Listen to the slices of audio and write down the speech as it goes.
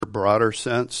broader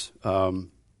sense.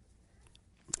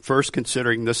 First,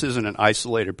 considering this isn't an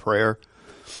isolated prayer.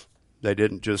 They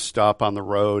didn't just stop on the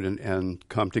road and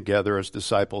come together as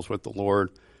disciples with the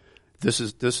Lord. This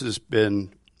has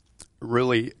been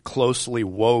really closely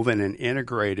woven and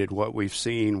integrated what we've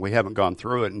seen. We haven't gone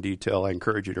through it in detail. I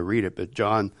encourage you to read it. But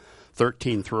John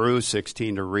 13 through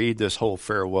 16 to read this whole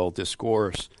farewell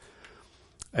discourse.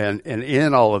 And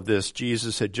in all of this,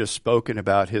 Jesus had just spoken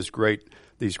about these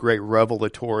great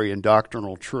revelatory and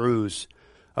doctrinal truths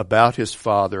about his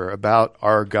Father, about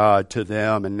our God to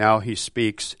them, and now he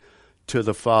speaks to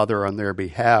the Father on their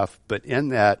behalf. But in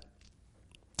that,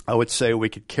 I would say we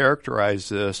could characterize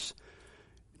this,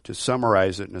 to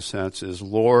summarize it in a sense, is the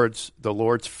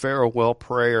Lord's farewell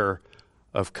prayer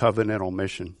of covenantal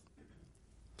mission.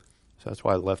 So that's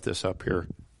why I left this up here.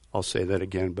 I'll say that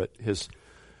again, but his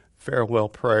farewell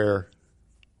prayer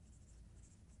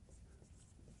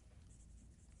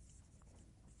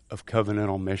of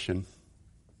covenantal mission.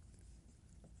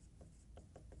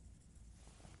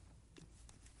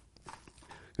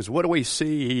 Because what do we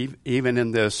see even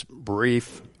in this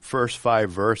brief first 5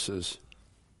 verses?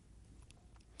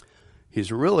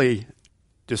 He's really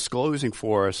disclosing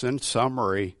for us, in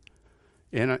summary,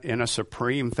 in a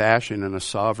supreme fashion, in a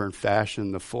sovereign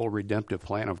fashion, the full redemptive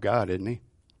plan of God, isn't he?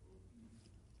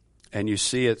 And you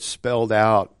see it spelled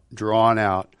out, drawn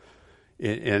out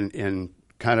in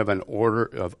kind of an order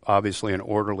of, obviously an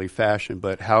orderly fashion,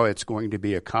 but how it's going to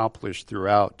be accomplished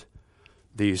throughout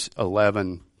these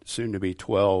 11, soon to be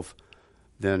 12,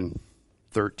 then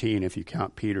 13 if you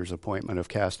count Peter's appointment of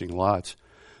casting lots.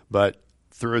 But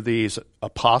through these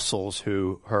apostles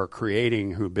who are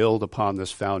creating, who build upon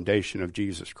this foundation of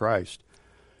Jesus Christ,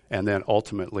 and then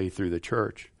ultimately through the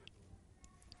church.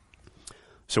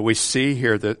 So we see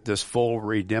here that this full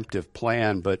redemptive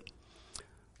plan, but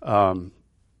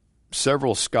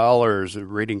several scholars are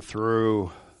reading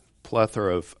through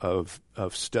plethora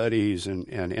of studies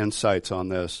and insights on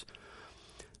this,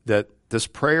 that this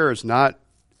prayer is not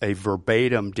a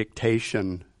verbatim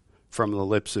dictation from the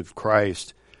lips of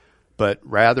Christ, but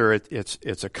rather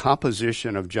it's a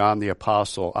composition of John the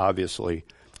Apostle, obviously,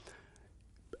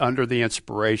 under the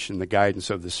inspiration, the guidance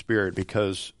of the Spirit,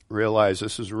 because realize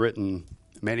this is written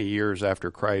many years after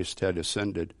Christ had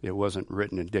ascended. It wasn't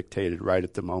written and dictated right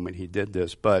at the moment he did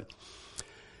this. But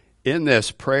in this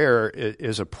prayer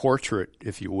is a portrait,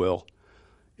 if you will.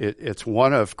 It's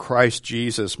one of Christ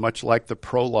Jesus, much like the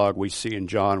prologue we see in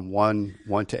John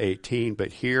 1 to 18.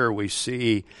 But here we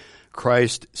see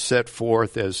Christ set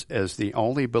forth as the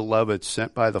only beloved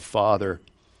sent by the Father.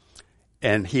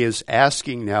 And he is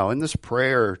asking now in this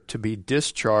prayer to be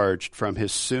discharged from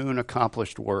his soon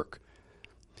accomplished work.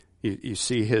 You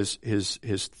see his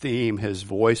theme, his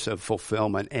voice of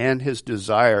fulfillment, and his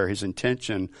desire, his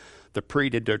intention, the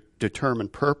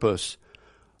predetermined purpose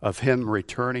of him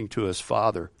returning to his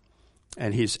Father.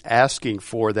 And he's asking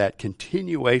for that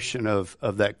continuation of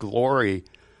that glory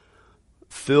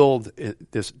filled,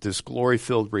 this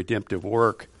glory-filled redemptive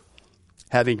work,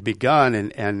 having begun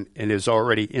and is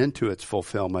already into its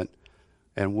fulfillment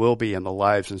and will be in the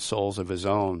lives and souls of his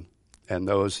own, and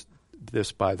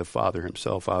this by the Father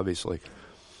himself, obviously.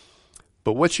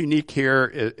 But what's unique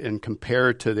here, and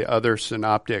compared to the other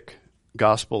synoptic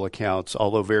gospel accounts,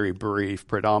 although very brief,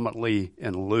 predominantly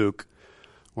in Luke,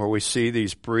 where we see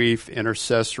these brief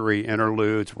intercessory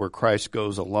interludes where Christ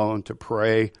goes alone to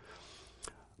pray.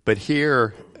 But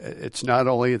here, it's not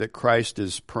only that Christ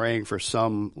is praying for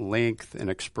some length and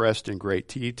expressed in great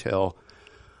detail,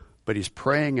 but he's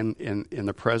praying in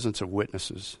the presence of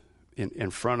witnesses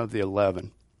in front of the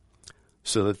 11,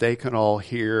 so that they can all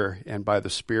hear and by the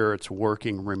Spirit's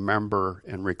working remember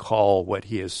and recall what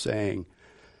he is saying.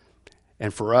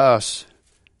 And for us,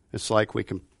 it's like we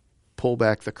can pull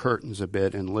back the curtains a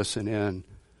bit and listen in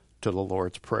to the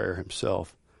Lord's Prayer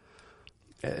himself.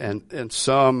 And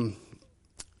some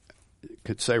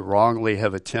could say wrongly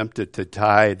have attempted to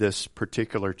tie this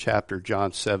particular chapter,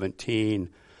 John 17,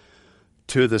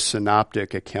 to the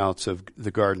synoptic accounts of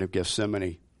the Garden of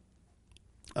Gethsemane.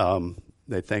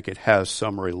 They think it has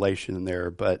some relation there,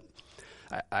 but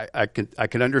I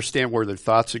can understand where their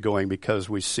thoughts are going, because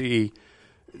we see,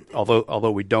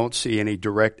 although we don't see any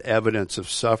direct evidence of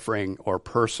suffering or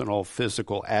personal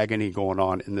physical agony going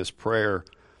on in this prayer,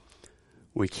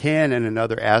 we can, in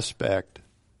another aspect,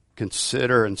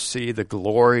 consider and see the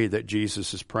glory that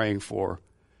Jesus is praying for,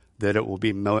 that it will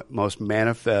be most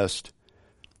manifest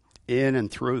in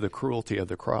and through the cruelty of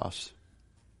the cross.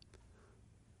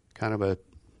 Kind of a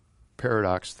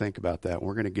paradox to think about that.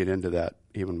 We're going to get into that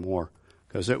even more,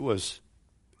 because it was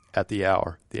at the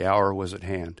hour. The hour was at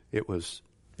hand. It was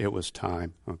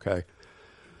time, okay?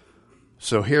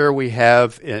 So here we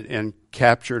have, and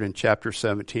captured in chapter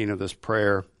 17 of this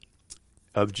prayer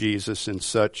of Jesus in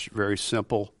such very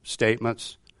simple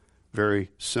statements,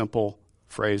 very simple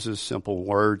phrases, simple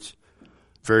words,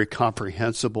 very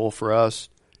comprehensible for us,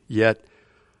 yet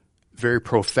very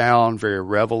profound, very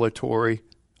revelatory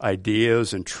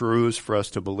ideas and truths for us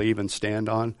to believe and stand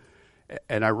on.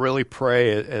 And I really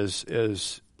pray as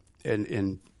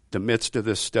in the midst of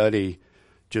this study,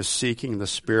 just seeking the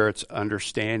Spirit's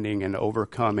understanding and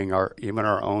overcoming even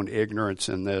our own ignorance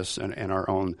in this and our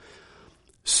own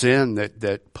sin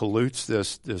that pollutes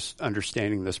this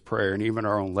understanding, this prayer, and even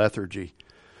our own lethargy.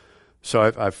 So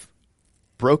I've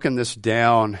broken this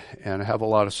down and have a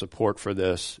lot of support for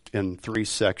this in 3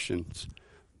 sections.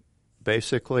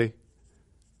 Basically,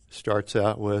 starts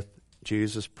out with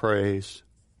Jesus prays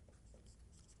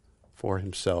for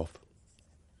himself.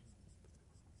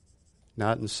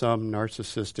 Not in some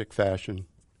narcissistic fashion,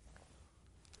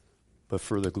 but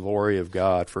for the glory of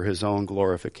God, for his own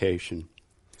glorification.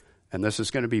 And this is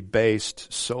going to be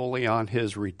based solely on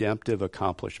his redemptive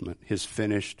accomplishment, his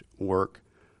finished work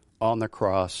on the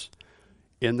cross,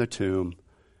 in the tomb,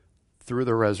 through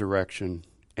the resurrection,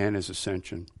 and his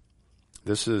ascension.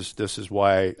 This is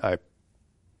why I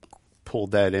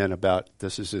pulled that in about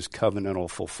this is his covenantal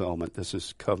fulfillment. This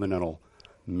is covenantal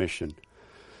mission.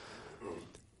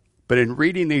 But in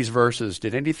reading these verses,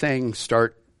 did anything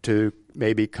start to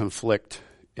maybe conflict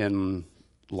in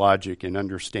logic and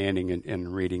understanding in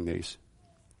reading these?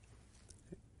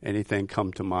 Anything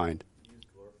come to mind? He's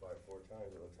glorified 4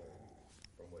 times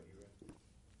from what you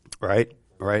read. Right.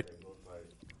 Glorified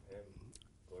him,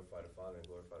 glorified the Father, and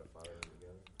glorified the Father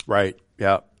together. Right,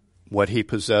 yeah. What he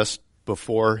possessed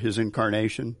before his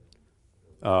incarnation,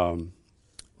 that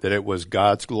it was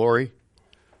God's glory.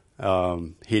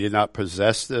 He did not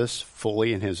possess this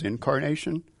fully in his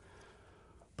incarnation,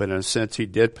 but in a sense he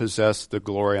did possess the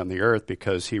glory on the earth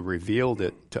because he revealed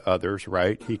it to others,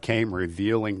 right? He came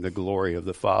revealing the glory of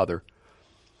the Father.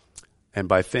 And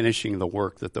by finishing the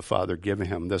work that the Father given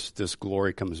him, this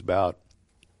glory comes about.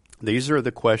 These are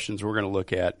the questions we're going to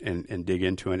look at and dig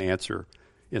into and answer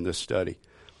in this study.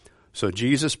 So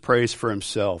Jesus prays for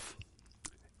himself.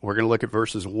 We're going to look at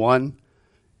verses 1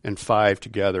 and 5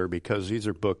 together because these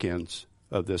are bookends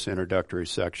of this introductory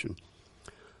section.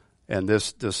 And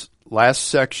this last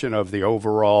section of the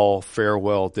overall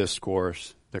farewell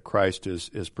discourse that Christ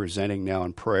is presenting now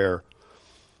in prayer,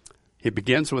 he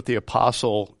begins with the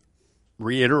apostle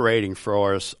reiterating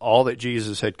for us all that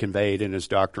Jesus had conveyed in his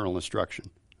doctrinal instruction.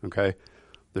 Okay?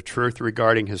 The truth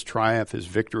regarding his triumph, his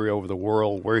victory over the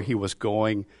world, where he was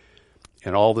going,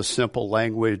 and all the simple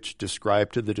language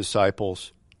described to the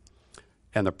disciples,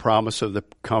 and the promise of the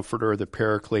Comforter, the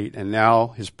Paraclete, and now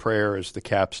his prayer is the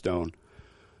capstone.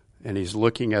 And he's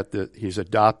he's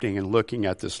adopting and looking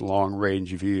at this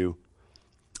long-range view,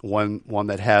 one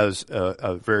that has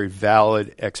a very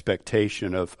valid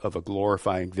expectation of a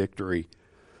glorifying victory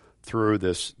through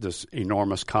this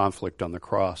enormous conflict on the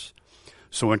cross.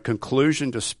 So in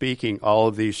conclusion to speaking all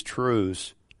of these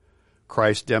truths,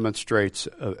 Christ demonstrates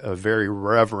a very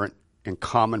reverent and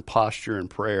common posture in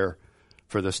prayer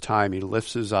for this time. He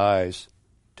lifts his eyes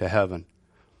to heaven,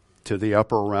 to the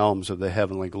upper realms of the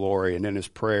heavenly glory. And in his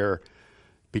prayer,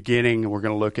 beginning, we're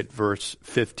going to look at verse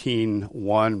 15,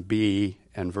 1b,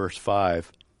 and verse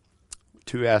 5.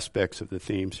 2 aspects of the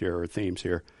themes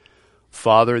here.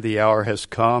 Father, the hour has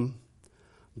come.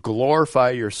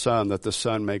 Glorify your Son, that the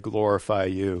Son may glorify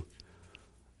you.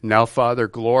 Now, Father,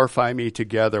 glorify me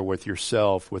together with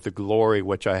yourself, with the glory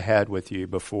which I had with you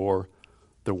before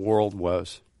the world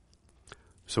was.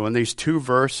 So in these 2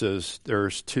 verses,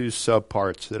 there's 2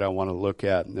 subparts that I want to look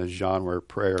at in this genre of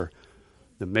prayer.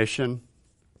 The mission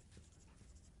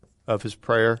of his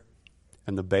prayer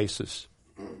and the basis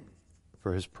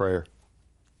for his prayer.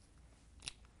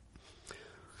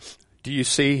 Do you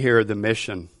see here the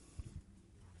mission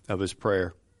of his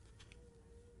prayer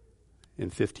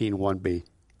in 15:1b?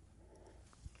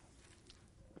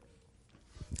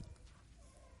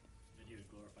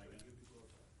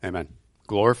 Amen.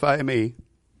 Glorify me,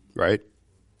 right?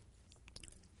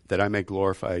 That I may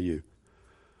glorify you.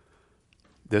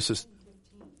 This is,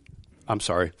 I'm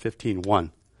sorry,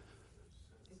 15:1.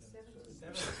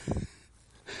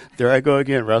 There I go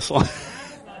again, Russell. I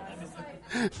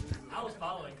was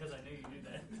following because I knew you knew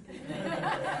that.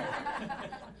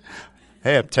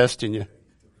 Hey, I'm testing you.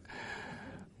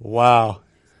 Wow.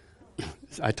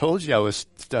 I told you I was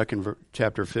stuck in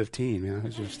chapter 15.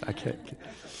 Man. I can't.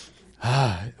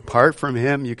 Apart from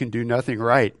him, you can do nothing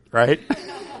right?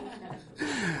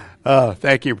 Oh,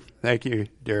 thank you,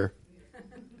 dear.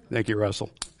 Thank you,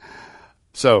 Russell.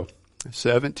 So,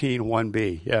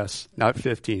 17:1b. Yes, not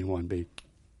 15:1b.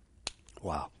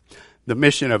 Wow. The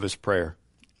mission of his prayer.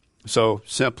 So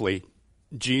simply,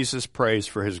 Jesus prays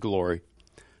for his glory.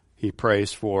 He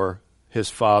prays for his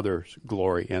Father's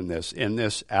glory in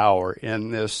this hour,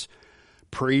 in this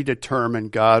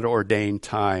predetermined, God-ordained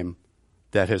time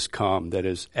that has come, that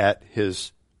is at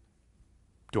his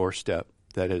doorstep,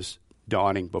 that is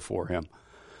dawning before him.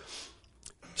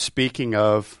 Speaking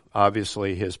of,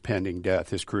 obviously, his pending death,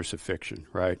 his crucifixion,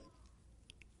 right?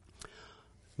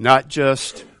 Not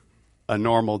just a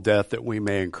normal death that we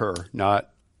may incur, not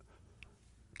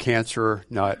cancer,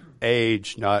 not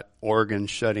age, not organs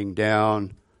shutting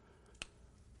down,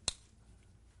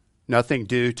 nothing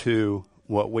due to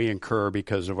what we incur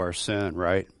because of our sin,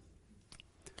 right?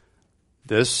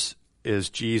 This is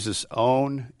Jesus'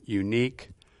 own unique,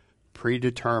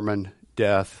 predetermined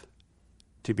death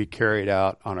to be carried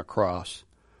out on a cross,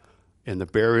 in the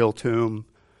burial tomb,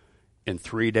 in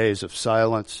 3 days of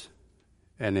silence,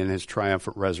 and in his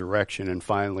triumphant resurrection, and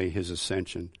finally his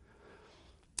ascension.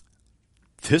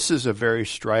 This is a very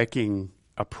striking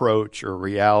approach or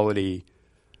reality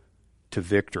to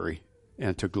victory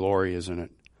and to glory, isn't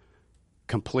it?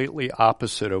 Completely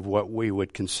opposite of what we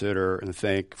would consider and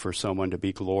think for someone to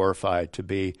be glorified, to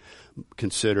be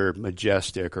considered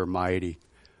majestic or mighty.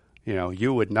 You know,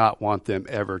 you would not want them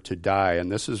ever to die.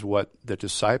 And this is what the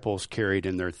disciples carried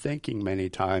in their thinking many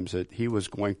times, that he was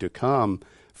going to come,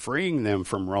 freeing them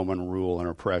from Roman rule and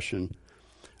oppression,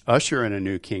 usher in a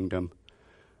new kingdom.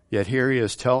 Yet here he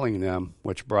is telling them,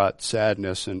 which brought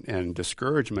sadness and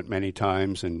discouragement many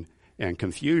times and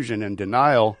confusion and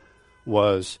denial,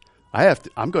 was,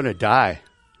 I'm going to die.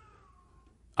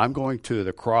 I'm going to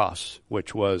the cross,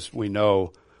 which was, we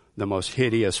know, the most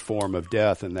hideous form of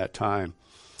death in that time.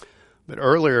 But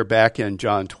earlier, back in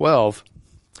John 12,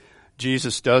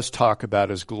 Jesus does talk about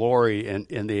his glory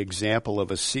in the example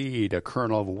of a seed, a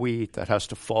kernel of wheat that has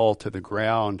to fall to the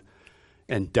ground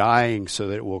and dying so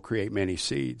that it will create many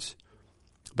seeds.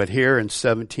 But here in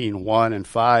 17:1 and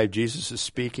 5, Jesus is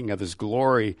speaking of his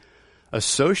glory,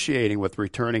 associating with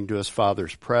returning to his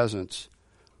Father's presence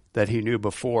that he knew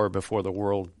before the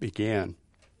world began.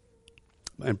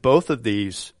 And both of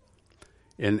these,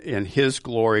 in his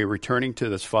glory, returning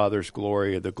to his Father's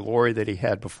glory, the glory that he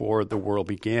had before the world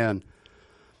began,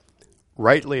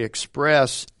 rightly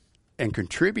express and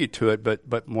contribute to it,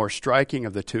 but more striking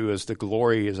of the two is the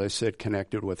glory, as I said,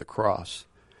 connected with the cross.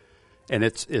 And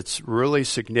it's really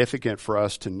significant for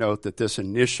us to note that this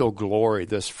initial glory,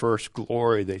 this first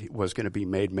glory that was going to be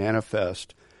made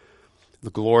manifest,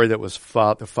 the glory that was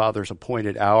the Father's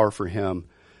appointed hour for him,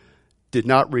 did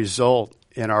not result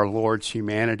in our Lord's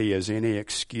humanity as any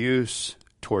excuse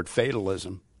toward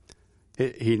fatalism.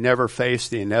 He never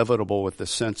faced the inevitable with the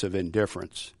sense of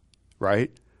indifference,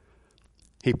 right?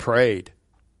 He prayed.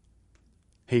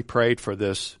 He prayed for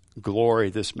this glory,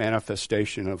 this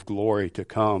manifestation of glory to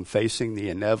come, facing the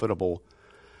inevitable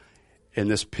in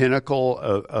this pinnacle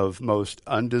of most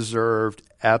undeserved,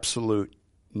 absolute,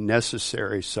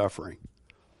 necessary suffering.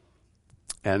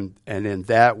 And in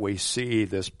that we see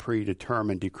this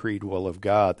predetermined, decreed will of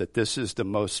God, that this is the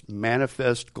most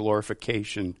manifest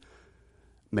glorification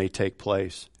may take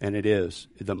place, and it is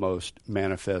the most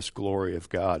manifest glory of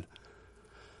God.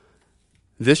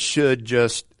 This should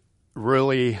just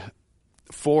really,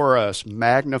 for us,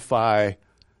 magnify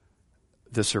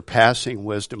the surpassing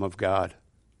wisdom of God.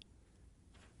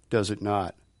 Does it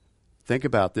not? Think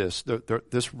about this.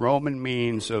 This Roman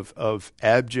means of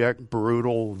abject,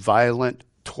 brutal, violent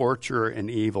torture and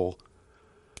evil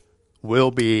will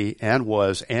be and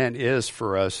was and is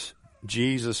for us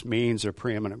Jesus' means of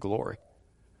preeminent glory.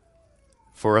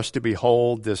 For us to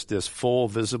behold this full,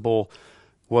 visible,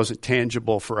 wasn't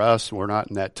tangible for us. We're not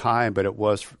in that time, but it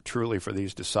was truly for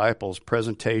these disciples.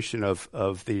 Presentation of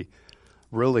the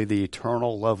really the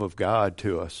eternal love of God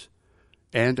to us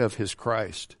and of his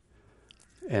Christ.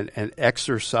 And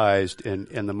exercised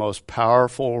in the most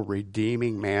powerful,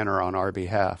 redeeming manner on our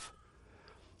behalf.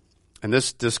 And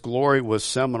this glory was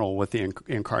seminal with the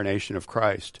incarnation of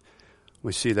Christ.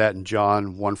 We see that in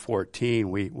John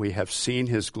 1:14. We have seen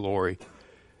his glory,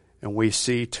 and we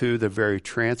see too the very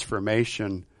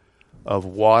transformation of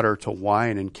water to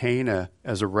wine in Cana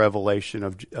as a revelation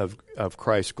of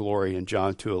Christ's glory in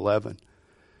John 2:11.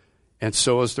 And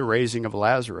so is the raising of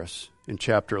Lazarus in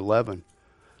chapter 11.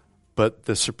 But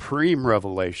the supreme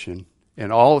revelation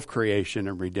in all of creation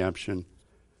and redemption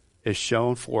is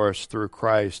shown for us through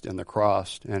Christ and the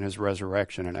cross and his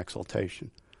resurrection and exaltation.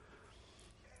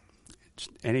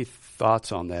 Any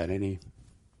thoughts on that? Any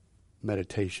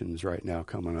meditations right now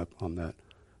coming up on that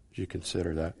as you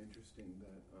consider that? Interesting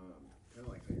that, kind of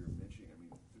like how you were mentioning,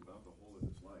 throughout the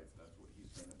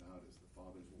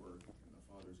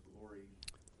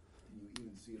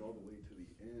see it all the way to the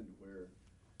end, where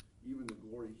even the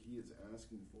glory he is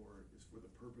asking for is for the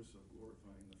purpose of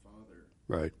glorifying the Father.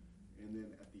 Right. And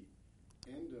then at the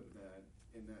end of that,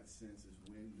 in that sense, is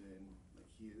when then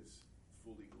he is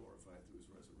fully glorified through his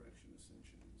resurrection,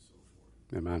 ascension, and so forth.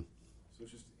 Amen. So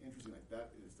it's just interesting, like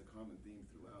that is the common theme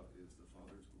throughout, is the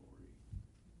Father's glory.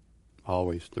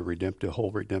 Always the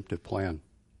whole redemptive plan.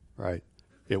 Right.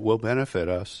 It will benefit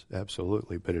us,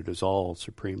 absolutely, but it is all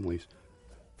supremely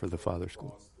for the Father's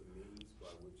glory. The means by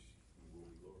which he will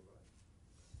be glorified.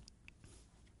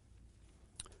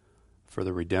 For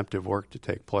the redemptive work to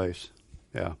take place.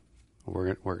 Yeah.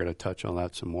 We're going to touch on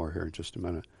that some more here in just a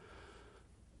minute.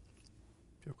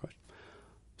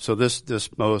 So this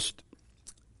most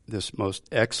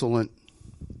excellent,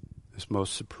 this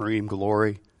most supreme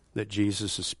glory that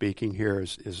Jesus is speaking here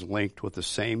is linked with the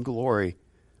same glory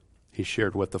he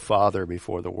shared with the Father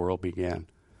before the world began,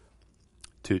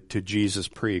 to Jesus'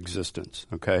 pre-existence,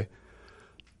 okay?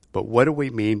 But what do we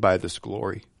mean by this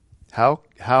glory? How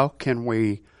can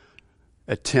we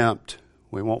attempt,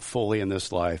 we won't fully in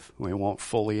this life, we won't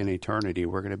fully in eternity,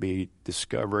 we're going to be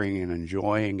discovering and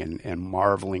enjoying and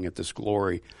marveling at this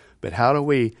glory, but how do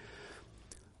we,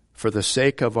 for the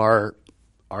sake of our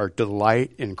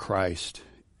delight in Christ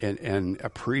and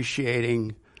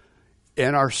appreciating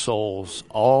in our souls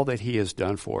all that he has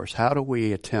done for us, how do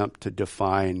we attempt to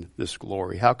define this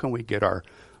glory? How can we get our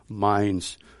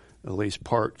minds at least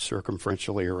part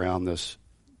circumferentially around this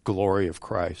glory of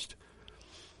Christ?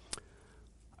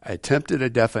 I attempted a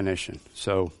definition,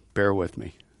 so bear with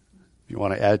me. If you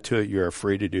want to add to it, you're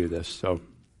free to do this. So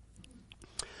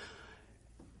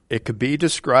it could be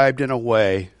described in a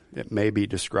way, it may be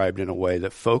described in a way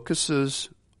that focuses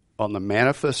on the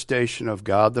manifestation of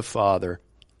God the Father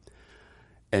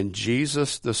and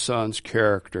Jesus the Son's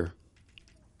character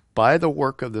by the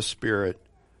work of the Spirit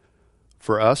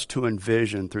for us to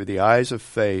envision through the eyes of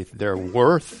faith their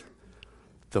worth,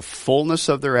 the fullness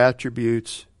of their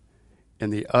attributes,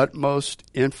 and the utmost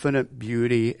infinite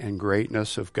beauty and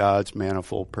greatness of God's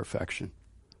manifold perfection.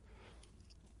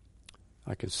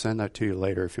 I can send that to you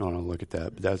later if you want to look at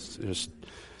that. But that's just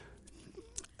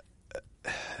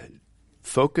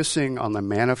focusing on the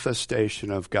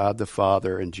manifestation of God the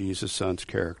Father and Jesus Son's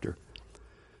character.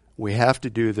 We have to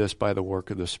do this by the work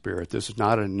of the Spirit. This is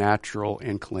not a natural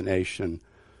inclination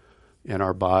in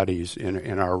our bodies,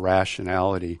 in our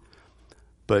rationality,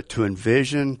 but to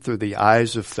envision through the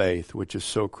eyes of faith, which is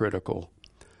so critical,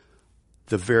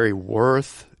 the very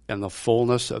worth and the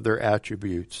fullness of their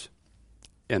attributes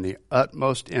and the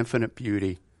utmost infinite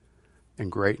beauty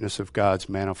and greatness of God's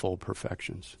manifold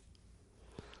perfections.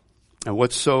 And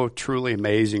what's so truly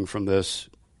amazing from this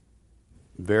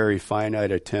very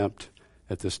finite attempt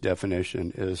at this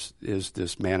definition is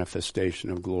this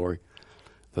manifestation of glory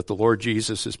that the Lord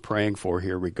Jesus is praying for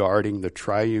here regarding the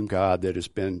triune God that has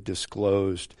been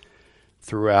disclosed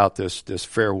throughout this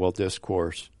farewell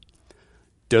discourse.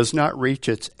 Does not reach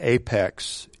its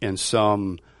apex in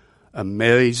some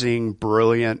amazing,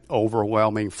 brilliant,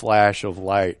 overwhelming flash of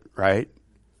light, right?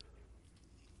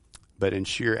 But in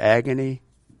sheer agony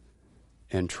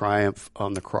and triumph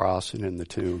on the cross and in the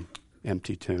tomb,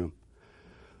 empty tomb.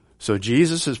 So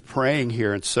Jesus is praying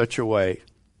here in such a way.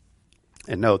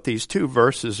 And note, these two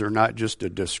verses are not just a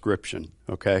description,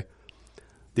 okay?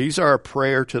 These are a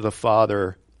prayer to the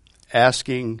Father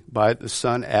by the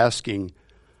Son asking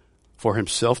for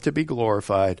himself to be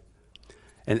glorified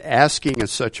and asking in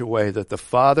such a way that the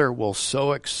Father will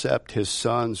so accept his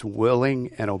Son's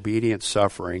willing and obedient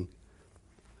suffering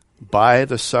by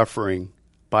the suffering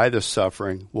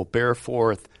will bear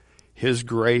forth his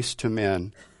grace to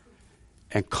men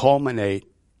and culminate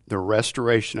the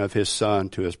restoration of his Son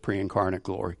to his pre-incarnate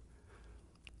glory.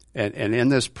 And in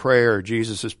this prayer,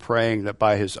 Jesus is praying that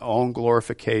by his own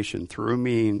glorification,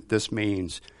 this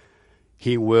means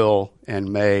he will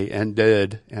and may and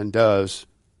did and does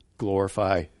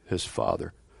glorify his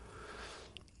Father.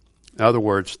 In other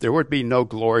words, there would be no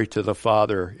glory to the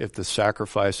Father if the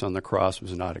sacrifice on the cross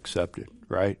was not accepted,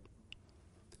 right?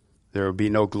 There would be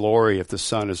no glory if the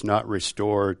Son is not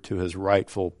restored to his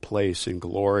rightful place in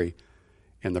glory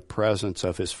in the presence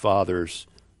of his Father's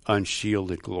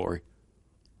unshielded glory.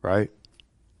 Right?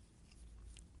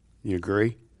 You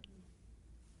agree?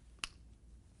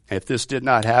 If this did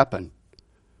not happen,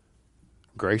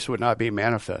 grace would not be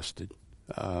manifested.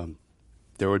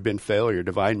 There would have been failure.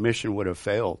 Divine mission would have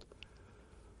failed.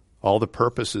 All the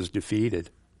purposes defeated.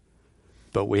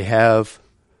 But we have,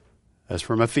 as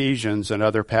from Ephesians and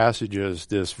other passages,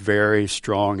 this very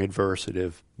strong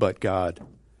adversative, but God.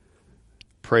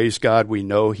 Praise God, we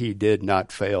know he did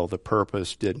not fail. The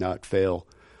purpose did not fail.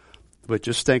 But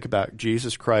just think about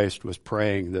Jesus Christ was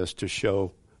praying this to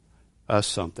show us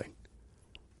something.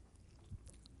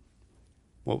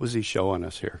 What was he showing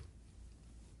us here?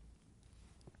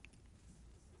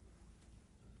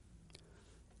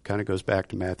 Kind of goes back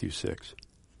to Matthew 6.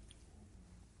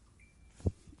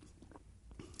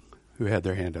 Who had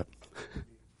their hand up?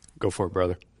 Go for it,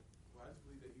 brother. Well, I just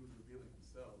believe that he was revealing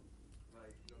himself.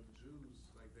 Like, the Jews,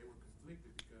 like, they were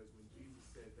conflicted because when Jesus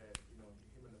said that, him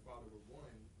and the Father were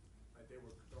one, like, they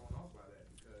were thrown off by that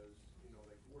because,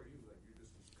 like, who are you? Like, you're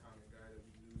just this common guy that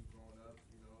we knew growing up,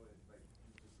 and, like,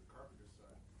 he's just a carpenter's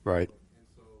son. Right. And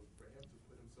so for him to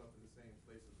put himself in the same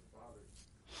place as the Father,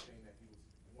 saying that he was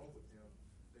one with him,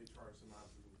 they charged him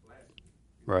obviously with blasphemy.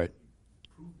 Right. He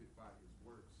proved it by his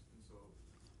works. And so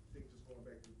I think just going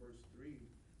back to verse 3,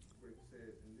 where it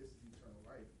says, and this is eternal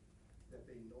life, that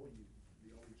they know you,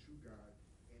 the only true God,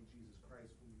 and Jesus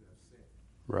Christ whom you have sent.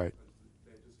 Right.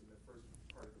 That just in the first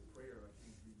part of the prayer, like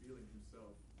he's revealing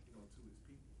himself, to his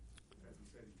people, as he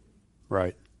said he would.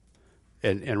 Right.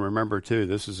 And remember too,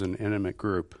 this is an intimate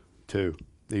group too.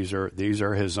 These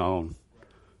are his own.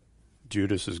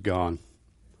 Judas is gone.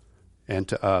 And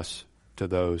to us, to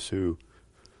those who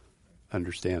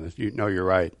understand this. You're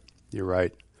right. You're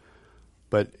right.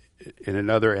 But in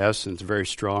another essence, very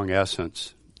strong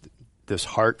essence, this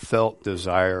heartfelt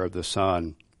desire of the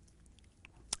Son,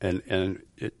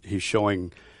 he's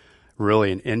showing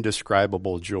really an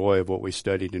indescribable joy of what we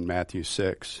studied in Matthew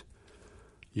 6.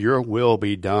 Your will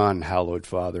be done, hallowed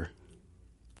Father.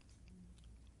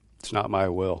 It's not my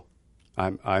will.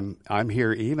 I'm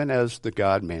here even as the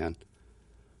God-man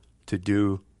to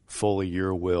do fully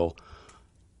your will,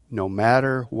 no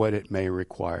matter what it may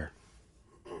require.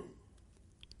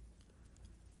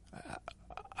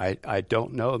 I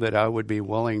don't know that I would be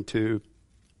willing to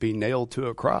be nailed to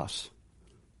a cross.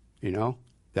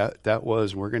 That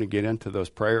was, we're going to get into those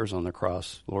prayers on the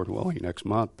cross, Lord willing, next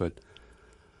month, but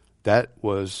that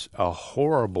was a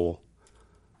horrible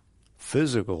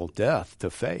physical death to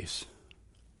face.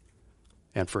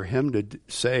 And for him to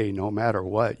say, no matter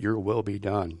what, your will be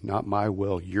done, not my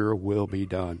will, your will be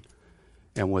done.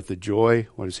 And with the joy,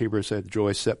 what does Hebrews say? The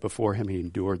joy set before him, he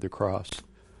endured the cross,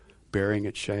 bearing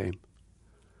its shame.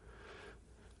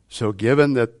 So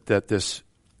given that this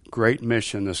great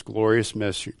mission, this glorious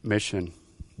mission,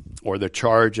 or the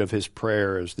charge of his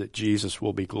prayer is that Jesus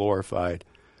will be glorified,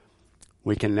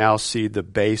 we can now see the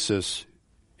basis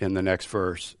in the next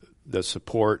verse, the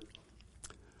support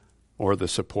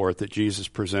that Jesus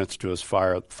presents to his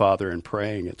Father in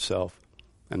praying itself.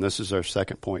 And this is our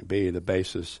second point B, the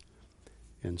basis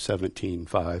in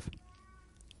 17:5.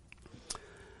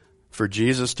 For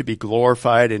Jesus to be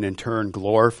glorified and in turn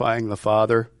glorifying the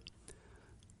Father,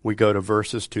 we go to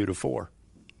verses 2 to 4,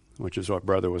 which is what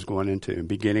brother was going into. And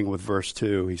beginning with verse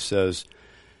 2, he says,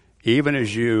 even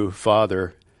as you,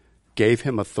 Father, gave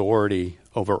him authority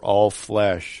over all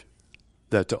flesh,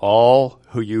 that to all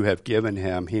who you have given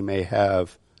him he may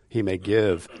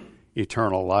give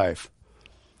eternal life.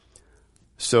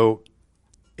 So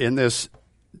in this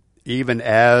even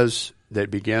as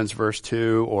that begins verse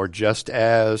 2, or just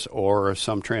as, or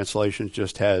some translations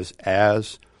just has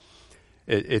as,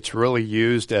 it's really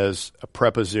used as a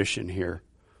preposition here.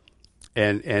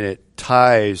 And it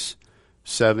ties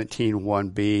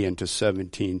 17:1b into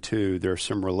 17:2. There are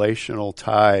some relational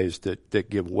ties that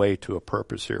give way to a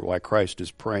purpose here, why Christ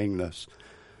is praying this.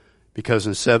 Because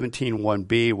in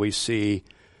 17:1b we see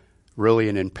really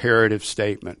an imperative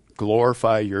statement,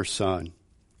 glorify your Son.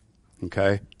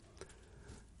 Okay?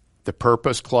 The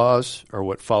purpose clause, or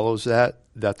what follows that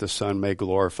the Son may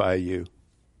glorify you.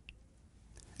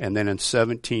 And then in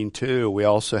 17:2 we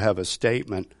also have a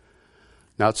statement,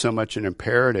 not so much an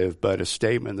imperative, but a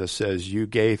statement that says, you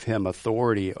gave him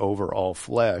authority over all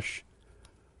flesh.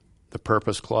 The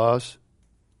purpose clause,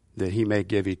 that he may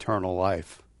give eternal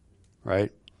life.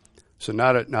 Right? So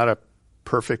not a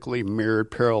perfectly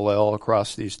mirrored parallel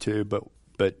across these two,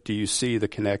 but do you see the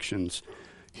connections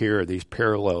here, these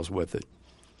parallels with it?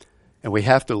 And we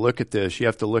have to look at this. You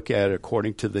have to look at it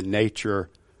according to the nature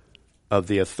of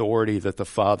the authority that the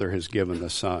Father has given the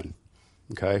Son.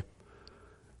 Okay?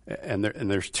 And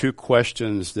there's two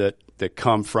questions that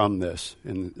come from this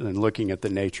in looking at the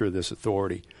nature of this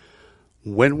authority.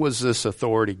 When was this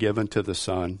authority given to the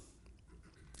Son,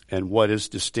 and what is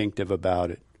distinctive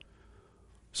about it?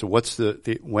 So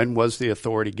when was the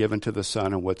authority given to the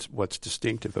Son, and what's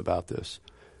distinctive about this?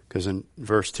 Because in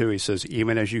verse 2 he says,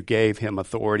 even as you gave him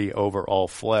authority over all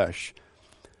flesh.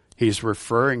 He's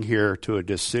referring here to a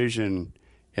decision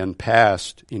in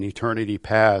eternity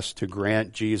past, to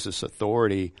grant Jesus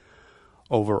authority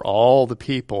over all the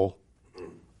people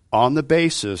on the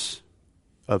basis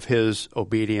of his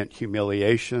obedient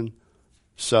humiliation,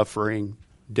 suffering,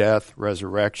 death,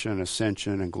 resurrection,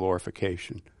 ascension, and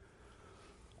glorification.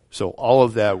 So all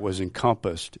of that was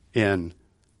encompassed in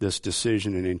this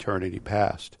decision in eternity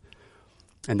past.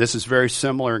 And this is very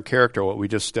similar in character to what we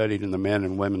just studied in the men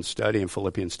and women's study in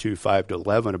Philippians 2,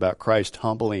 5-11 about Christ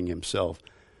humbling himself,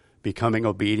 becoming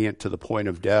obedient to the point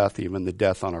of death, even the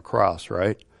death on a cross,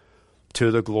 right?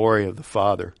 To the glory of the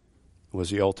Father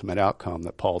was the ultimate outcome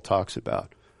that Paul talks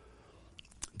about.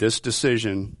 This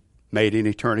decision made in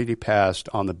eternity past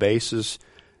on the basis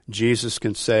Jesus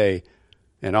can say,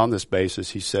 and on this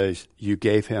basis he says, you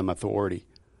gave him authority,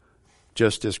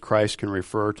 just as Christ can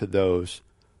refer to those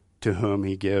to whom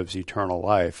he gives eternal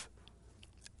life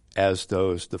as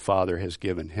those the Father has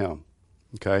given him.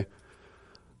 Okay?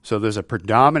 So there's a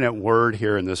predominant word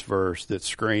here in this verse that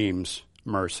screams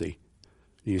mercy.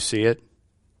 Do you see it?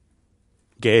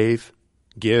 Gave,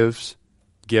 gives,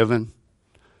 given,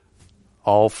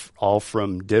 all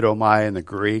from didomai in the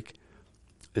Greek.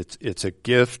 It's a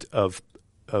gift of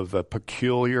a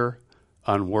peculiar,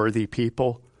 unworthy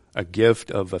people, a gift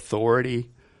of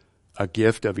authority, a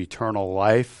gift of eternal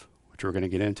life, which we're going to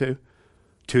get into,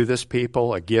 to this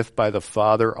people, a gift by the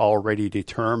Father already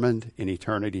determined in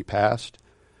eternity past.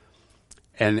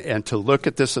 And to look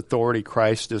at this authority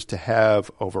Christ is to have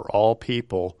over all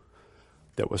people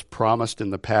that was promised in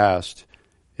the past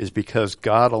is because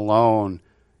God alone,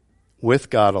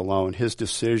 with God alone, his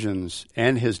decisions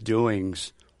and his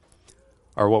doings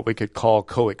are what we could call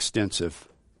coextensive.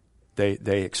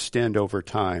 They extend over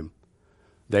time.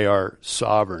 They are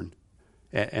sovereign.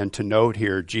 And to note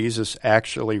here, Jesus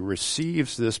actually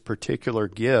receives this particular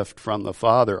gift from the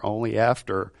Father only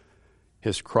after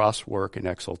his cross work and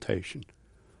exaltation.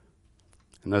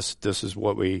 And this is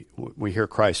what we hear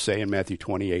Christ say in Matthew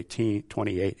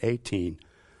 28:18.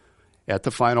 At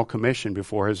the final commission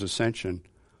before his ascension,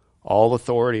 all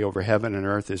authority over heaven and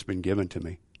earth has been given to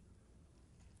me.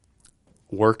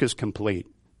 Work is complete.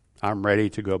 I'm ready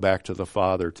to go back to the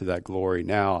Father, to that glory.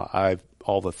 Now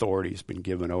all authority has been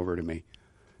given over to me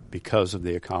because of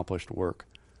the accomplished work.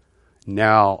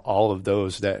 Now all of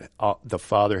those that the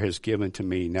Father has given to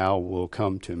me now will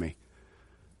come to me.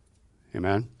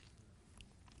 Amen?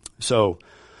 So,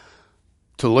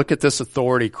 to look at this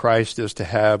authority Christ is to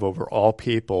have over all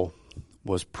people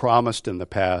was promised in the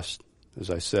past,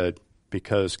 as I said,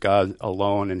 because God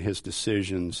alone and his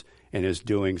decisions and his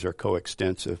doings are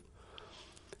coextensive.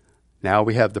 Now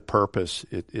we have the purpose.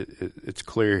 It's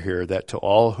clear here that to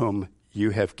all whom you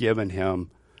have given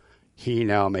him, he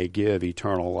now may give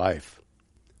eternal life,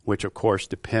 which of course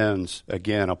depends,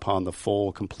 again, upon the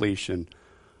full completion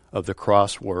of the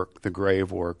cross work, the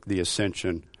grave work, the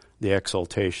ascension, the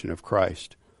exaltation of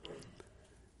Christ.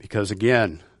 Because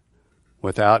again,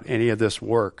 without any of this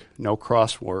work, no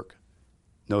cross work,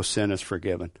 no sin is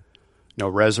forgiven. No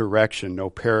resurrection, no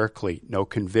paraclete, no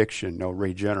conviction, no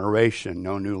regeneration,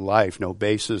 no new life, no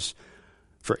basis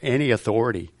for any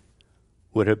authority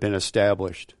would have been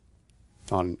established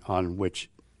on which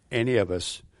any of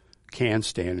us can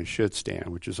stand and should stand,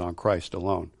 which is on Christ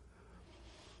alone.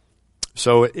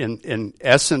 So in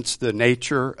essence, the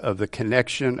nature of the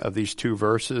connection of these two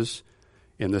verses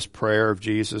in this prayer of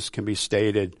Jesus can be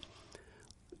stated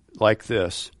like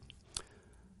this,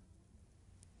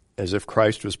 as if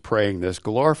Christ was praying this: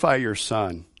 glorify your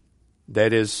Son,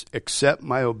 that is, accept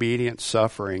my obedient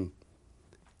suffering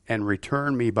and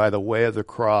return me by the way of the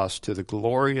cross to the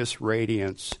glorious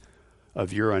radiance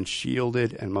of your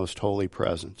unshielded and most holy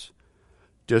presence,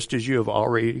 just as you have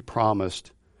already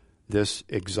promised this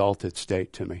exalted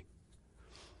state to me.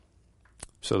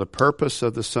 So the purpose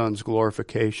of the Son's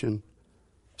glorification,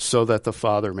 so that the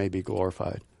Father may be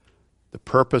glorified. The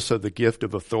purpose of the gift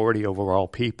of authority over all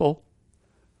people,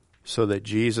 so that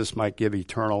Jesus might give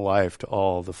eternal life to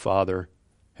all the Father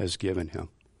has given him.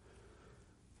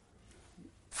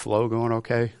 Flow going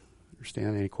okay?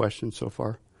 Understand? Any questions so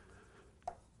far?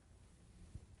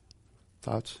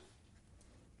 Thoughts?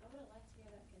 I would like to hear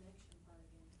that connection part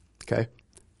again. Okay.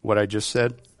 What I just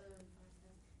said?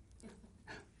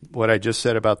 What I just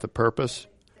said about the purpose?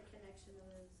 The connection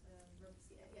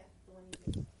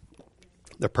of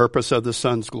The purpose of the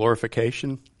Son's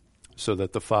glorification, so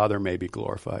that the Father may be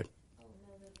glorified. Oh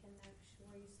no, the connection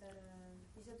where you said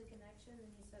the connection,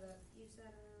 and you said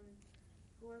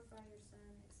glorify your Son,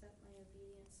 accept my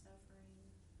obedient suffering.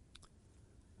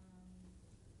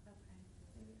 Okay.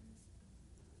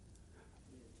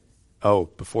 Oh,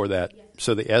 before that. Yes.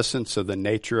 So the essence of the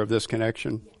nature of this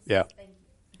connection? Yes. Yeah. Thank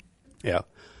you. Yeah.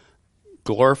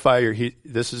 Glorify your.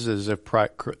 This is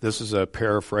a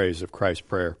paraphrase of Christ's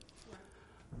prayer.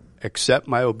 Accept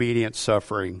my obedient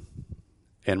suffering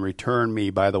and return me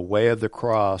by the way of the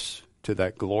cross to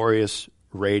that glorious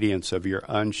radiance of your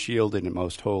unshielded and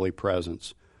most holy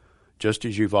presence, just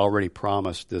as you've already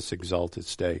promised this exalted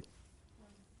state.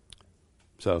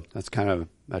 So that's kind of,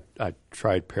 I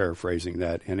tried paraphrasing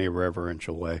that in a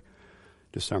reverential way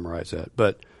to summarize that.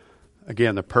 But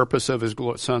again, the purpose of his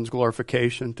Son's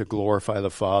glorification, to glorify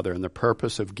the Father, and the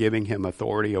purpose of giving him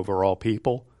authority over all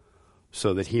people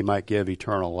so that he might give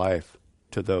eternal life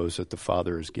to those that the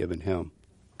Father has given him.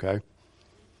 Okay?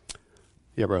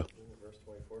 Yeah, bro. Verse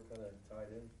 24 kind of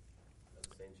tied in at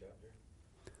the same chapter.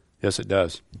 Yes, it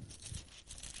does.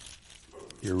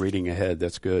 You're reading ahead.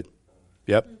 That's good.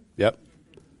 Yep.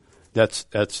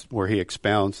 That's where he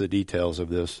expounds the details of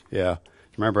this. Yeah.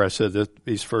 Remember I said that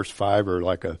these first 5 are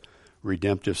like a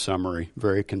redemptive summary,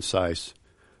 very concise,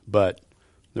 but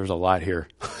there's a lot here.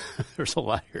 There's a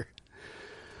lot here.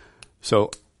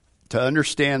 So to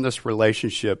understand this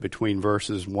relationship between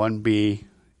verses 1b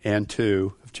and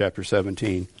 2 of chapter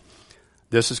 17,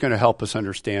 this is going to help us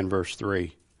understand verse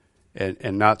 3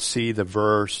 and not see the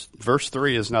verse. Verse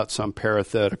 3 is not some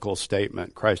parenthetical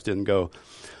statement. Christ didn't go,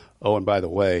 oh, and by the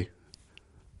way,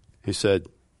 he said,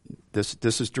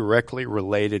 this is directly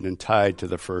related and tied to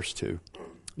the first 2.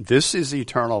 This is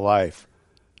eternal life.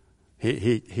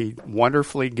 He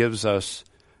wonderfully gives us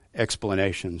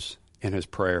explanations in his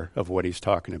prayer of what he's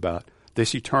talking about.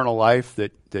 This eternal life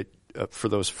that for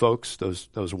those folks,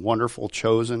 those wonderful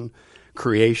chosen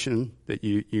creation that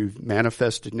you've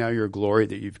manifested now, your glory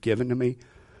that you've given to me,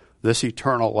 this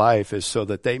eternal life is so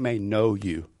that they may know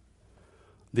you,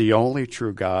 the only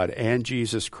true God, and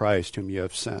Jesus Christ whom you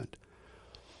have sent.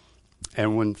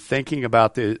 And when thinking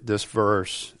about this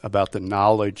verse, about the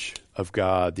knowledge of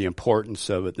God, the importance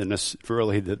of it,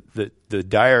 the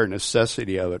dire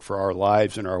necessity of it for our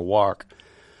lives and our walk,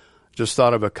 just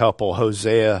thought of a couple,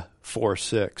 Hosea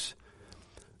 4:6.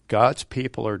 God's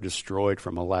people are destroyed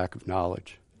from a lack of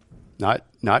knowledge.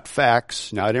 Not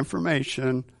facts, not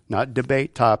information, not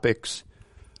debate topics,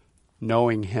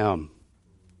 knowing him,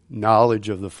 knowledge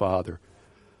of the Father.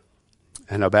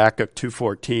 And Habakkuk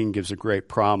 2:14 gives a great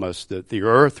promise that the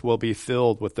earth will be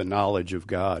filled with the knowledge of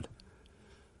God.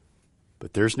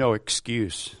 But there's no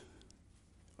excuse.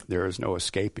 There is no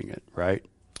escaping it, right?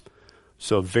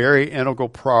 So a very integral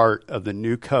part of the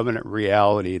new covenant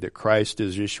reality that Christ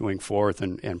is issuing forth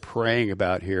and praying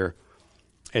about here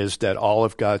is that all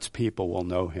of God's people will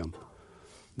know him.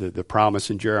 The promise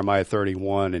in Jeremiah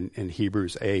 31 and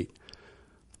Hebrews 8.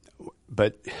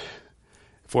 But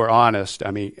if we're honest,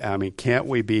 I mean, can't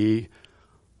we be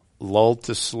lulled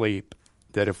to sleep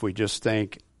that if we just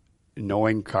think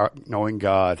knowing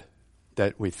God,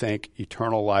 that we think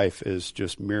eternal life is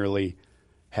just merely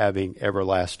having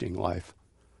everlasting life,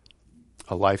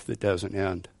 a life that doesn't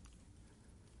end,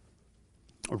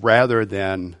 rather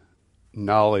than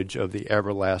knowledge of the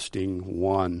everlasting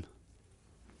one.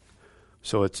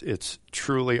 So it's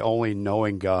truly only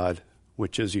knowing God,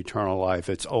 which is eternal life.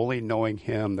 It's only knowing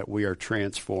him that we are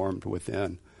transformed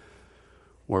within,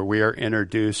 where we are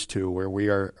introduced to, where we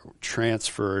are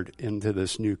transferred into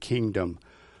this new kingdom,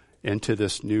 into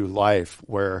this new life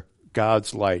where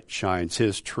God's light shines,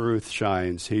 his truth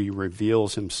shines. He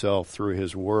reveals himself through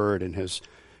his word, and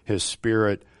his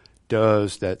Spirit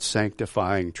does that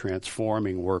sanctifying,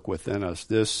 transforming work within us.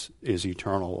 This is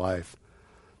eternal life.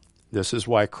 This is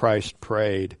why Christ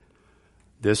prayed,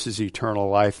 this is eternal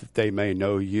life, that they may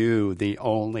know you, the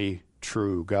only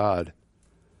true God.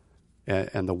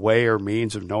 And the way or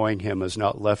means of knowing him is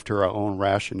not left to our own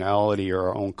rationality or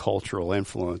our own cultural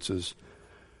influences.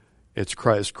 It's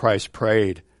Christ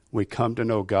prayed, we come to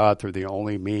know God through the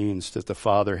only means that the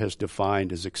Father has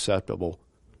defined as acceptable.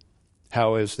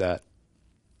 How is that?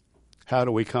 How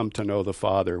do we come to know the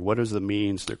Father? What is the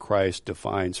means that Christ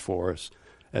defines for us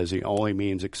as the only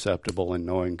means acceptable in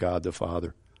knowing God the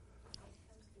Father?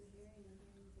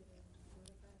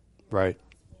 Right.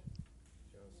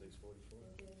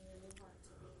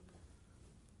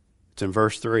 It's in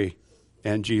verse 3.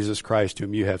 And Jesus Christ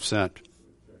whom you have sent.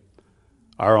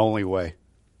 Our only way,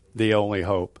 the only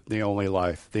hope, the only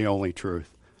life, the only truth.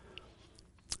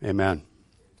 Amen.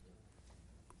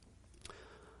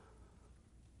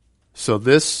 So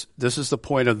this is the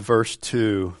point of verse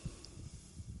 2,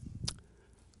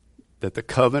 that the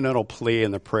covenantal plea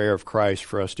and the prayer of Christ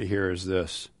for us to hear is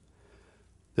this,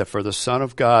 that for the Son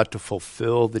of God to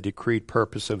fulfill the decreed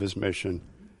purpose of his mission,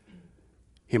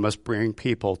 he must bring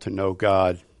people to know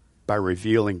God by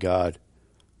revealing God,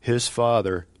 his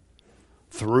Father,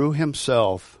 through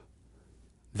himself.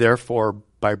 Therefore,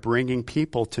 by bringing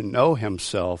people to know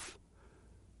himself,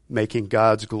 making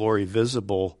God's glory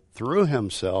visible through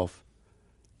himself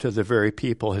to the very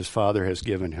people his Father has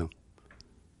given him.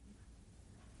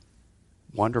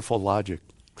 Wonderful logic.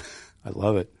 I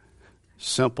love it.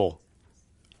 Simple,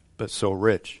 but so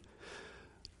rich.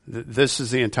 This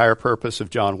is the entire purpose of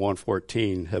John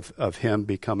 1:14, of him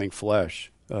becoming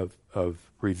flesh, of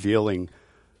revealing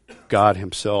God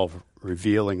himself,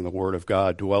 revealing the Word of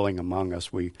God, dwelling among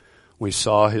us. We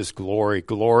saw his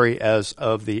glory as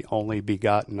of the only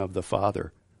begotten of the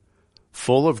Father,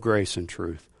 full of grace and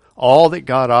truth. All that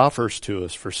God offers to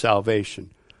us for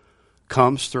salvation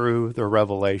comes through the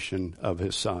revelation of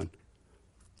his Son,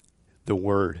 the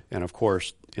Word, and of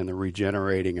course in the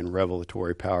regenerating and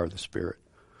revelatory power of the Spirit.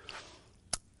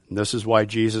 And this is why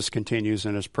Jesus continues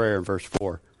in his prayer in verse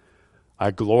 4.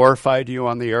 I glorified you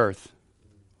on the earth.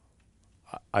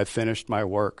 I finished my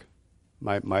work.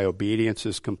 My obedience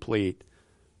is complete,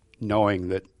 knowing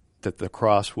that the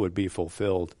cross would be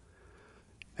fulfilled.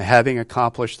 Having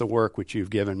accomplished the work which you've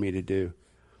given me to do.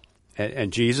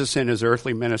 And Jesus in his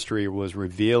earthly ministry was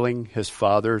revealing his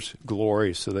Father's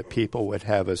glory so that people would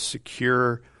have a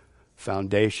secure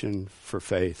foundation for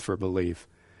faith, for belief.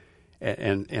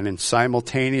 And in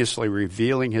simultaneously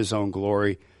revealing his own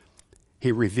glory,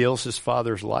 he reveals his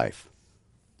Father's life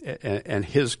and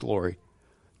his glory.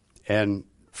 And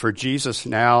for Jesus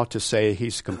now to say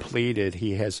he's completed,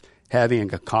 he has,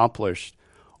 having accomplished,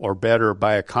 or better,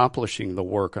 by accomplishing the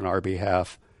work on our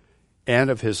behalf and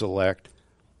of his elect,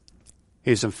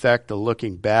 he's in fact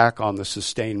looking back on the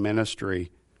sustained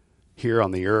ministry here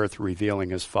on the earth, revealing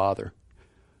his Father.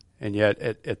 And yet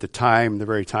at the time, the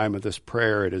very time of this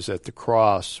prayer, it is at the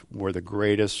cross where the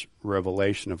greatest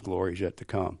revelation of glory is yet to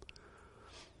come.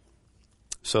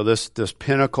 So this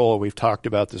pinnacle, we've talked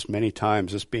about this many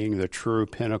times, this being the true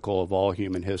pinnacle of all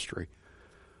human history,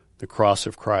 the cross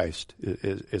of Christ.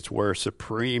 It's where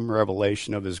supreme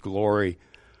revelation of his glory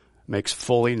makes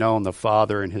fully known the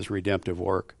Father and his redemptive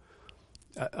work,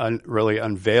 really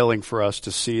unveiling for us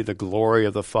to see the glory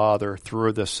of the Father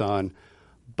through the Son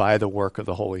by the work of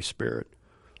the Holy Spirit.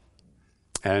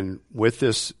 And with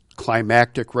this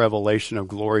climactic revelation of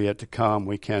glory yet to come,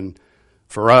 we can,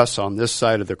 for us on this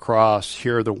side of the cross,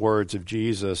 hear the words of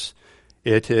Jesus,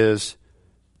 it is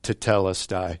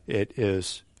tetelestai, it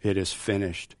is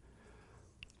finished.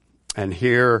 And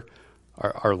here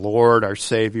our Lord, our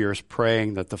Savior, is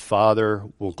praying that the Father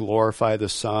will glorify the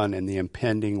Son and the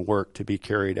impending work to be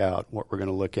carried out, what we're going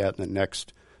to look at in the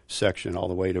next section all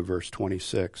the way to verse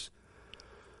 26.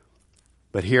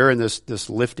 But here in this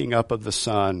lifting up of the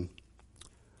Son,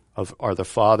 are the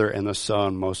Father and the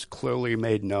Son most clearly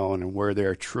made known, and where they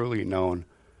are truly known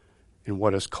in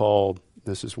what is called,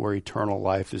 this is where eternal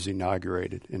life is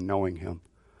inaugurated, in knowing him.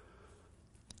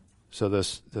 So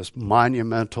this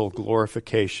monumental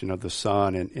glorification of the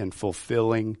Son in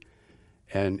fulfilling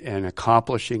and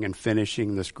accomplishing and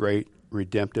finishing this great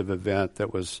redemptive event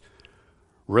that was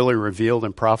really revealed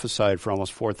and prophesied for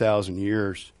almost 4,000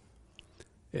 years.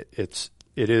 It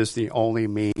is the only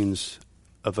means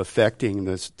of effecting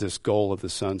this goal of the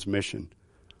Son's mission,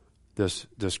 this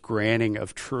granting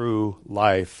of true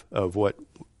life, of what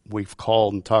we've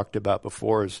called and talked about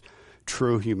before as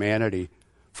true humanity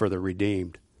for the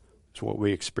redeemed. It's what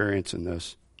we experience in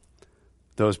this.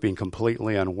 Those being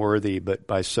completely unworthy, but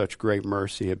by such great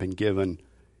mercy have been given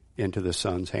into the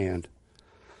Son's hand.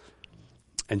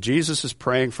 And Jesus is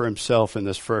praying for himself in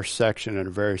this first section in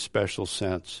a very special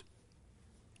sense,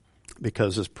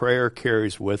 because his prayer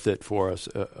carries with it for us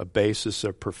a basis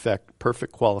of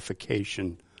perfect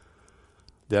qualification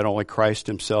that only Christ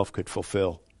himself could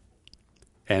fulfill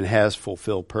and has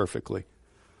fulfilled perfectly.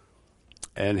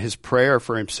 And his prayer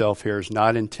for himself here is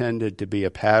not intended to be a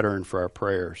pattern for our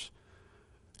prayers.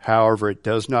 However, it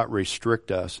does not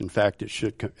restrict us. In fact, it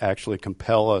should actually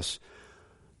compel us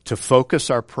to focus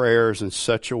our prayers in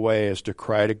such a way as to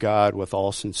cry to God with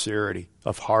all sincerity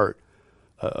of heart,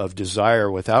 of desire,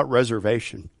 without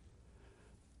reservation,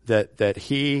 that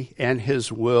he and his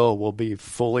will be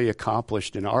fully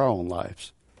accomplished in our own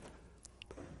lives.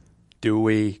 Do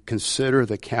we consider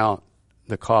accounting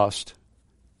the cost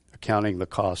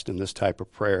in this type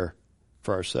of prayer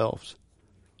for ourselves?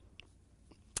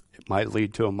 It might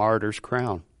lead to a martyr's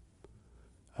crown.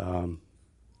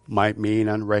 Might mean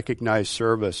unrecognized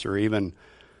service, or even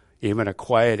a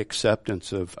quiet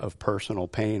acceptance of personal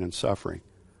pain and suffering.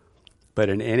 But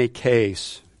in any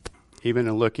case, even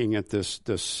in looking at this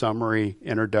summary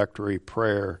introductory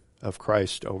prayer of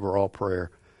Christ's overall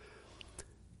prayer,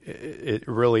 it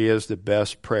really is the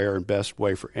best prayer and best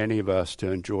way for any of us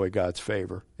to enjoy God's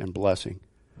favor and blessing.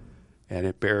 And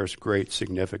it bears great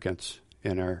significance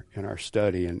in our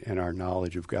study and in our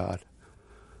knowledge of God.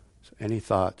 So any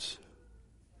thoughts?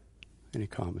 Any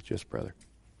comments? Yes, brother.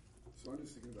 So I'm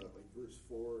just thinking about like verse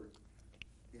 4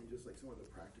 and just like some of the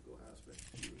practical aspects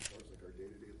too, as far as like our daily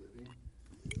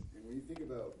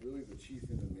chief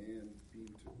end of man be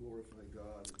to glorify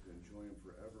God and to enjoy him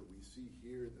forever, we see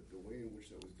here that the way in which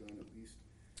that was done, at least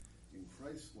in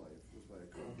Christ's life, was by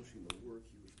accomplishing the work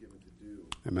he was given to do.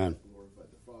 Amen. That glorified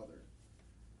the Father.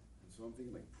 And so I'm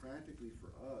thinking, like, practically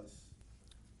for us,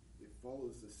 it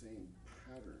follows the same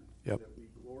pattern. Yep. That we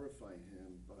glorify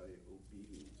him by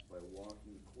obedience, by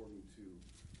walking according to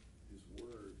his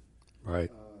word.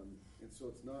 Right. And so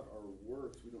it's not our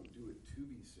works. We don't do it to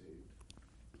be saved.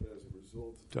 But as a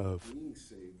result Of. being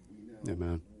saved, we now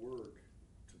Amen. work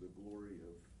to the glory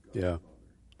of God Yeah. the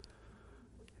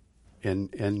Father.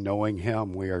 In knowing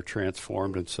him, we are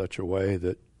transformed in such a way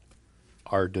that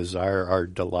our desire, our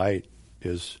delight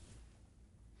is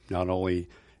not only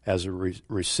as a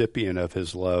recipient of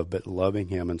his love, but loving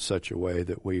him in such a way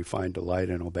that we find delight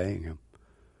in obeying him.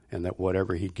 And that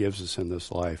whatever he gives us in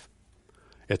this life,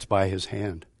 it's by his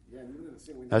hand. Yeah, and even in the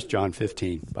same way, That's John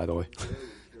 15, by the way.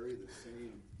 Carry the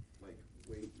same weight,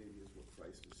 maybe, is what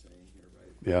Christ is saying here,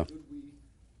 right? Yeah. Could we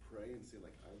pray and say,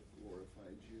 like, I've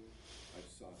glorified you, I've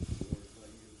sought to glorify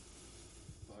you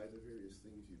by the various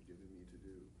things you've given me to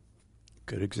do?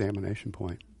 Good examination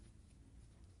point.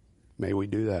 May we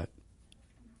do that.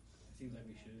 Seems like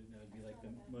we should. That would be like the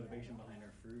motivation behind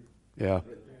our fruit. Yeah.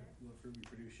 What fruit we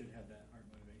produce should have that heart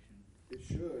motivation. It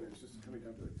should. It's just coming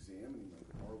down to examining, like,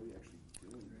 are we actually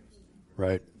doing this?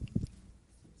 Right.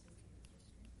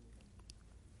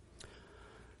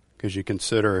 Because you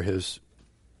consider his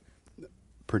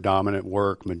predominant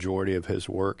work, majority of his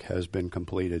work has been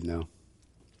completed now.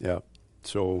 Yeah.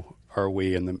 So are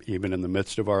we, even in the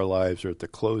midst of our lives or at the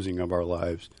closing of our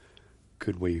lives,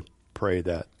 could we pray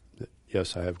that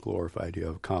yes, I have glorified you,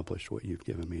 I've accomplished what you've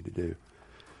given me to do?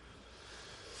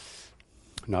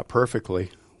 Not perfectly.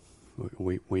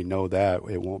 We know that.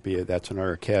 It won't be, that's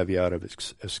another caveat of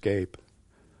escape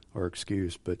or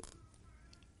excuse, but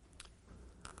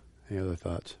any other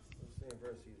thoughts? The same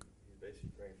verse, he's basically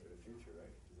praying for the future, right?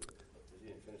 Because he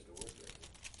didn't finish the work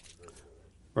yet.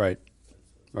 Right.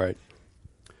 Right.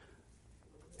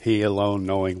 He alone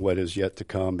knowing what is yet to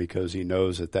come because he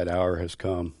knows that that hour has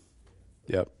come.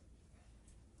 Yep.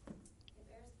 It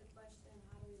bears the question,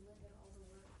 how do we look at all the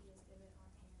work he has given our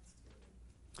hands to do?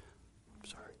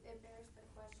 Sorry. It bears the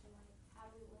question, like, how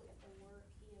do we look at the work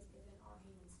he has given our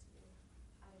hands to do?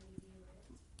 How do we view it?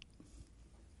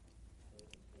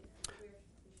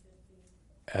 We should be.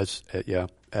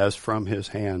 As from his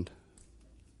hand,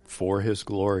 for his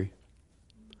glory,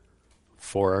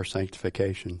 for our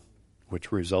sanctification,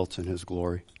 which results in his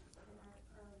glory.